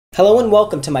Hello and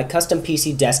welcome to my custom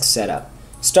PC desk setup.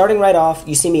 Starting right off,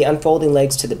 you see me unfolding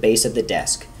legs to the base of the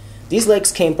desk. These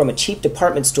legs came from a cheap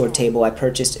department store table I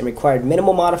purchased and required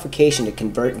minimal modification to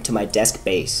convert into my desk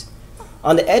base.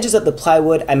 On the edges of the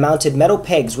plywood, I mounted metal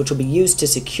pegs which will be used to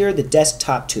secure the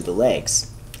desktop to the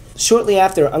legs. Shortly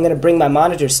after, I'm going to bring my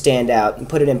monitor stand out and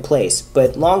put it in place,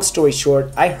 but long story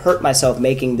short, I hurt myself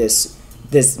making this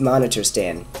monitor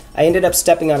stand. I ended up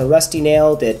stepping on a rusty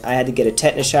nail that I had to get a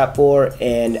tetanus shot for,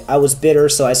 and I was bitter,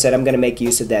 so I said I'm going to make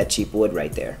use of that cheap wood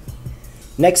right there.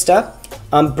 Next up,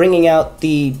 I'm bringing out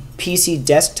the PC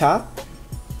desktop.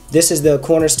 This is the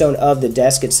cornerstone of the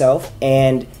desk itself,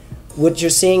 and what you're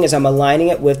seeing is I'm aligning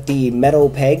it with the metal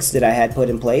pegs that I had put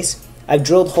in place. I've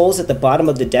drilled holes at the bottom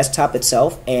of the desktop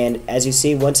itself, and as you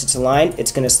see, once it's aligned,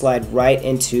 it's going to slide right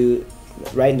into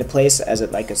place as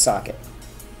like a socket.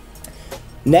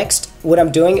 Next, what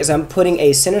I'm doing is I'm putting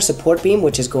a center support beam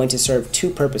which is going to serve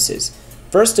two purposes.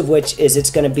 First of which is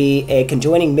it's going to be a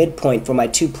conjoining midpoint for my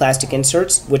two plastic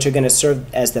inserts which are going to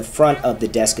serve as the front of the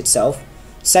desk itself.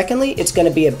 Secondly, it's going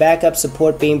to be a backup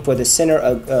support beam for the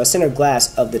center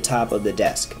glass of the top of the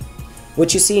desk.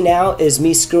 What you see now is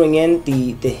me screwing in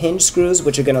the hinge screws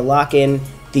which are going to lock in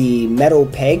the metal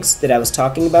pegs that I was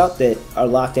talking about that are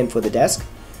locked in for the desk.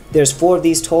 There's 4 of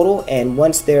these total, and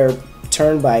once they're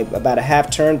turned by about a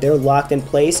half turn, they're locked in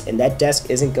place and that desk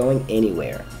isn't going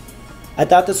anywhere. I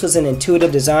thought this was an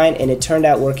intuitive design and it turned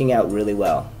out working out really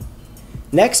well.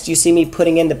 Next, you see me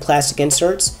putting in the plastic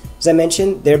inserts. As I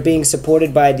mentioned, they're being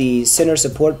supported by the center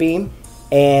support beam,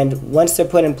 and once they're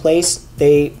put in place,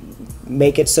 they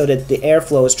make it so that the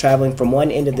airflow is traveling from one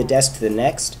end of the desk to the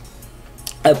next.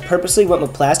 I purposely went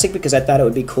with plastic because I thought it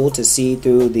would be cool to see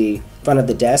through the front of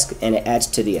the desk and it adds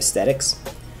to the aesthetics.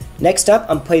 Next up,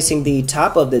 I'm placing the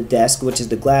top of the desk, which is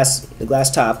the glass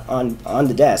top, on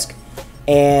the desk.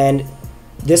 And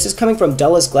this is coming from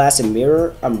Dulles Glass and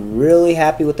Mirror. I'm really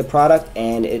happy with the product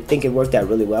and I think it worked out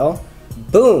really well.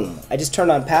 Boom! I just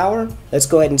turned on power. Let's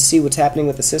go ahead and see what's happening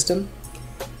with the system.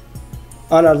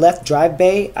 On our left drive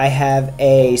bay, I have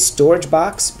a storage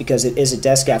box because it is a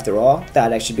desk after all.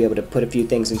 Thought I should be able to put a few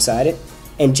things inside it.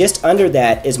 And just under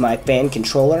that is my fan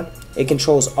controller. It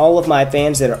controls all of my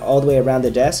fans that are all the way around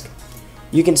the desk.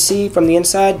 You can see from the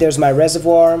inside there's my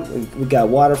reservoir. We've got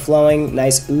water flowing,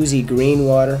 nice oozy green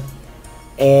water.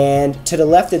 And to the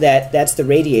left of that, that's the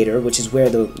radiator, which is where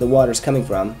the water is coming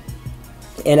from.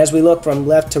 And as we look from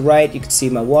left to right, you can see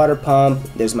my water pump,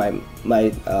 there's my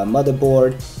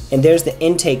motherboard, and there's the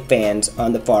intake fans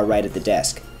on the far right of the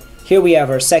desk. Here we have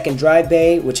our second drive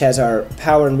bay, which has our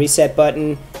power and reset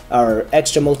button, our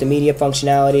extra multimedia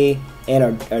functionality, and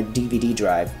our DVD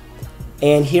drive.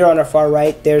 And here on our far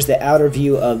right, there's the outer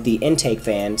view of the intake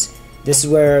fans. This is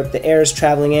where the air is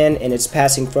traveling in and it's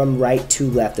passing from right to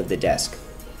left of the desk.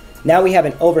 Now we have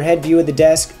an overhead view of the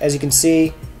desk. As you can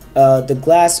see, the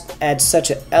glass adds such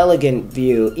an elegant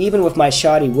view. Even with my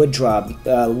shoddy wood job,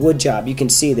 you can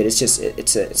see that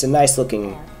it's a nice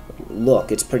looking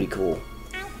look. It's pretty cool.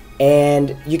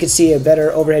 And you can see a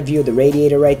better overhead view of the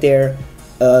radiator right there.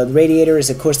 The radiator is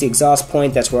of course the exhaust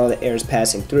point. That's where all the air is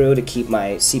passing through to keep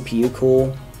my CPU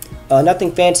cool.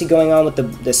 Nothing fancy going on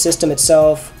with the system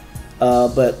itself,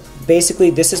 but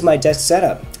basically this is my desk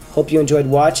setup. Hope you enjoyed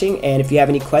watching, and if you have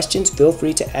any questions, feel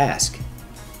free to ask.